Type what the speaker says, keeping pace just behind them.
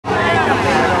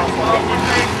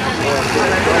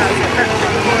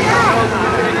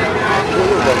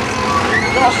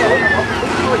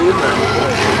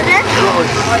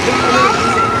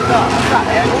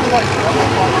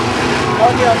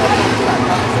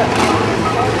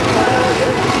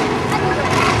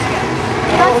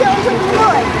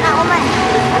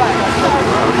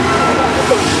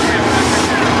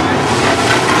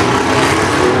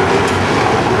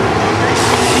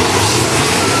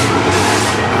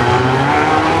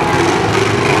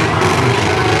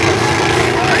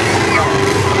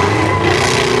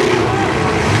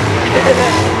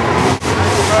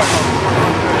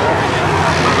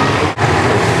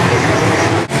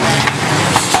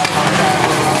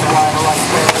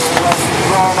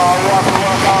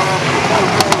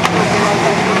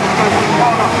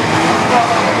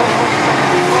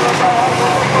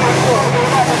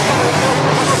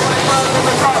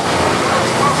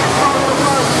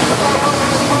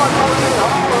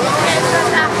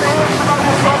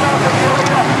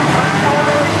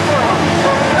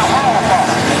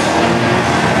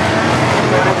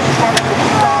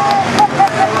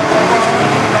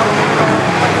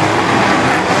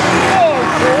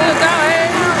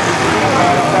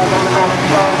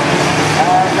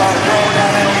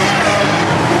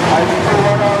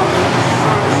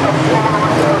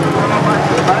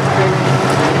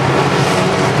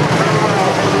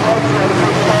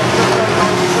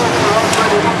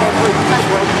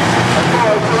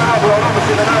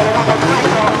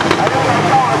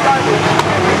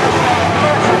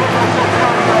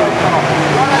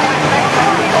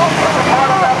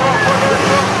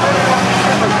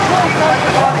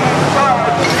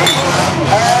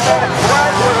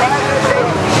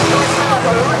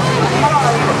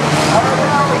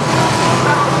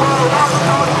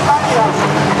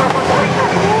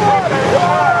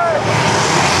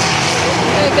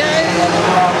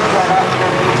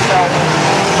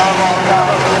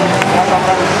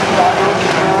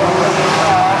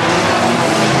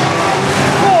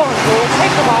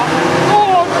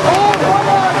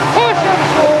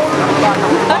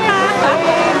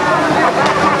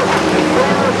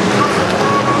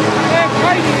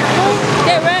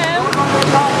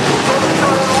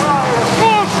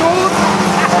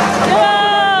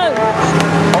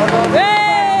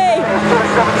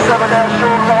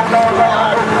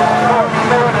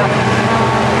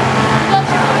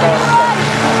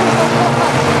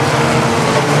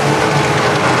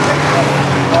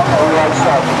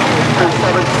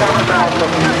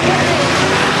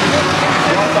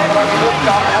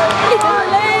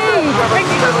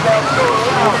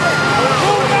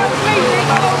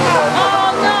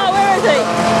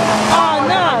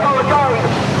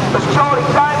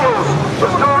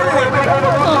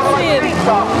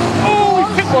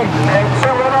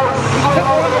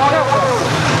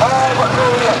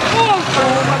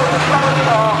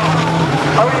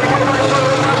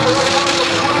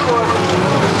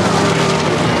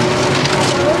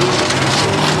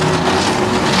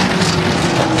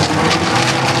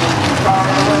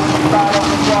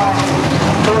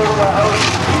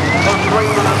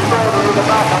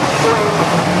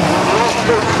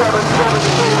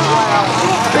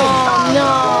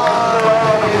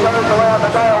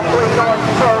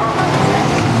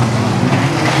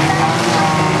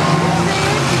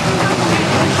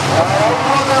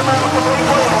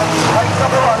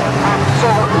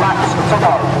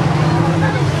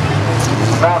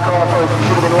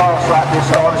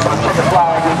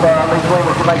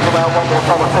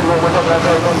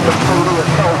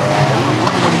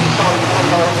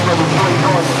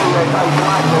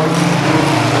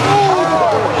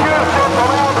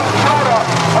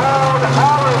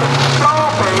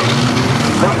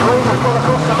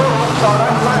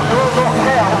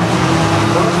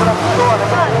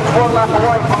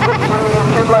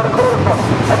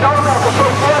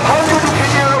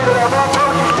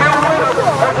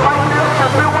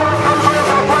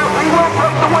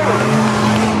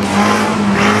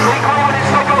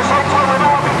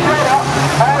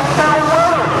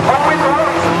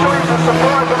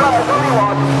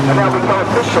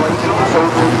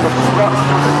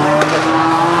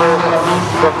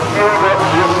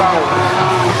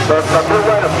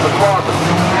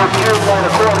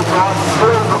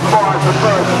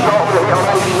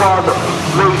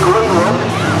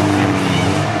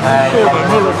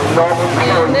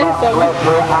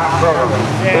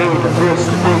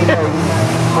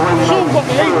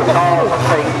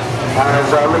As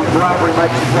LITRE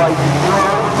makes its way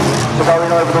through to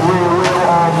going over the rear wheel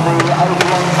of the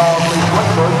 81 car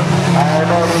Greenwood, and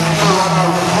then in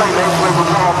 210 Clements we will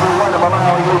go through one of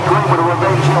allowing Greenwood a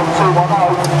revenge on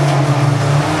 210.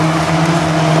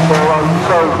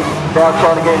 402 now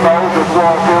trying to get involved with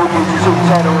Wildfield using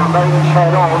 210 a revenge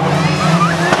head on.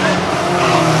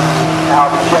 Now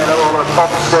the Jenna on a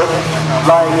top step,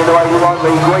 laying into 81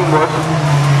 Greenwood.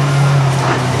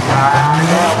 And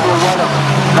now for Wenham,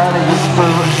 manages to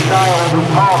nail the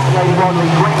past the 81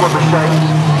 Greenwood machine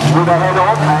with a head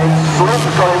on, and Slim's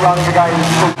got it running again.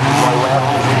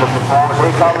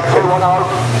 Here comes 210.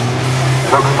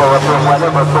 Looks for a bit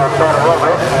Wenham, but thought better of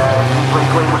it.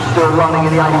 Greenwood's still running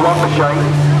in the 81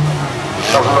 machine.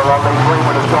 Doesn't look like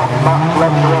Greenwood has got much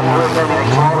left to offer him.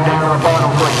 Anything's rolling down to the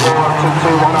final quick score of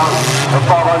 2-2-1-0. And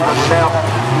 500 now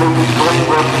leading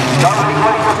Greenwood.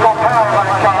 Greenwood's got power in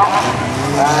that car.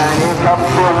 And here comes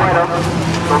Phil Wenham.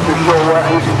 Not too sure what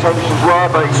his intentions were,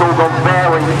 but it's all gone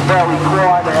very, very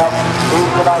quiet now.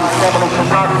 Into today's demolition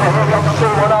run. Here comes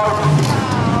 2-1-0.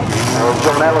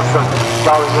 John Ellison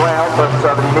going round, but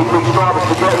he needs these drivers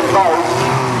to get involved.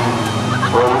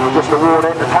 Well, we were just award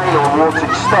entertainer awards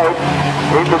instead.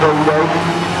 Into the day.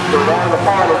 So down the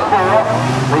final four.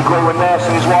 Greenwood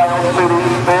nursing his way onto the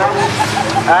infield.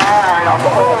 And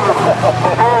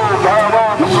going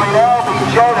on between Alvin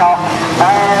Jenner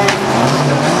and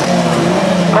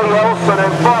Pete Elson,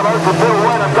 and followed to Bill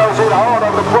Wenham goes in hard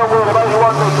over the front wheel of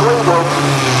 81 Greenwood.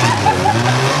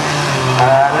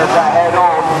 And there's that head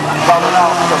on, coming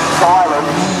up to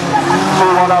silence.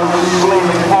 210 Slim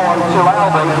and 402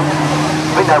 Alvin.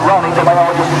 I think they're running, but they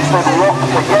are just instead locked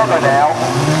together now.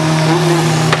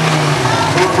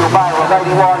 Into the barrel of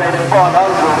 81 and 500.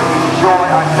 Enjoy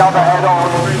another head on.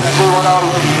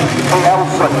 210 Pete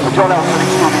Elson, John Elson,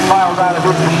 excuse me, fails out of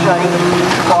his machine.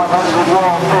 500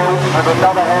 Warren Bill, and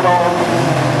another head on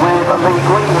with Lee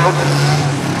Greenwood.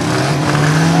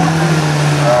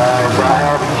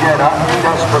 Alvin Jenner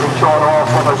desperately trying to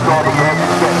ask one of those drivers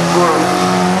to get through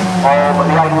of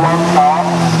the 81 car,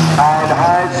 and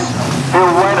has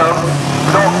Bill Wenham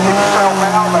knocked himself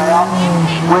out there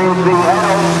with the head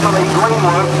on to Lee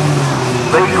Greenwood.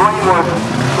 Lee Greenwood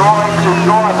trying to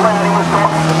drive round. He was got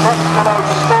next to no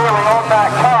steering on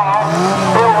that car.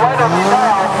 Bill Wenham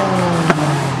now,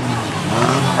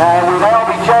 and with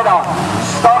Alvin Jenner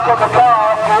stuck on the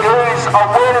car, it is a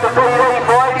win of the PD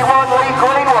for 81 Lee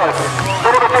Greenwood.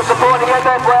 Bit of a disappointing end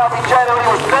there for Alvin Jenner. He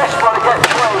was desperate to get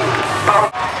through.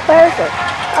 Where is it?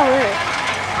 Oh, there.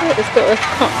 Look, it's got a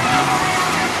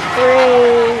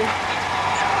 3.